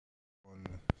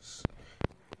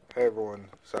Hey everyone,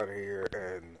 Sada here,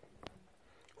 and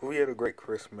we had a great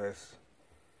Christmas.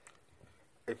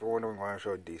 If you're wondering why I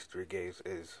showed these three games,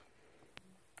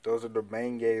 those are the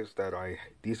main games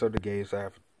these are the games I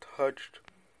have touched,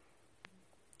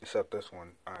 except this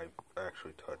one I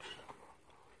actually touched,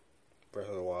 Breath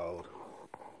of the Wild.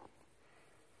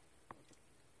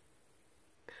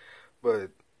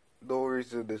 But the only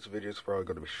reason this video is probably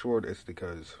going to be short is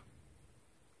because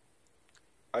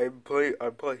I'm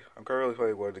currently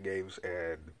playing one of the games,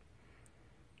 and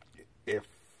if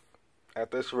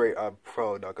at this rate, I'm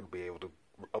probably not going to be able to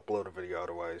upload a video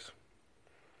otherwise.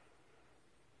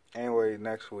 Anyway,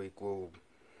 next week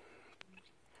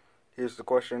here's the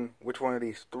question: which one of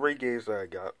these three games that I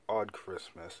got on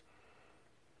Christmas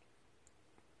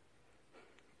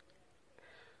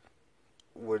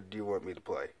would you want me to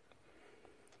play?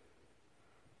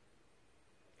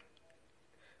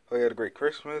 I had a great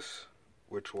Christmas,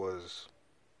 which was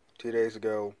 2 days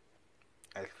ago,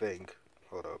 I think.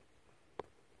 Hold up.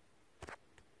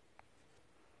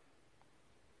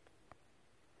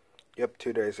 Yep,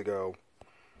 2 days ago.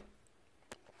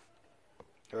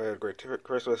 I had a great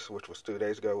Christmas, which was 2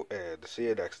 days ago, and see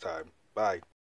you next time. Bye.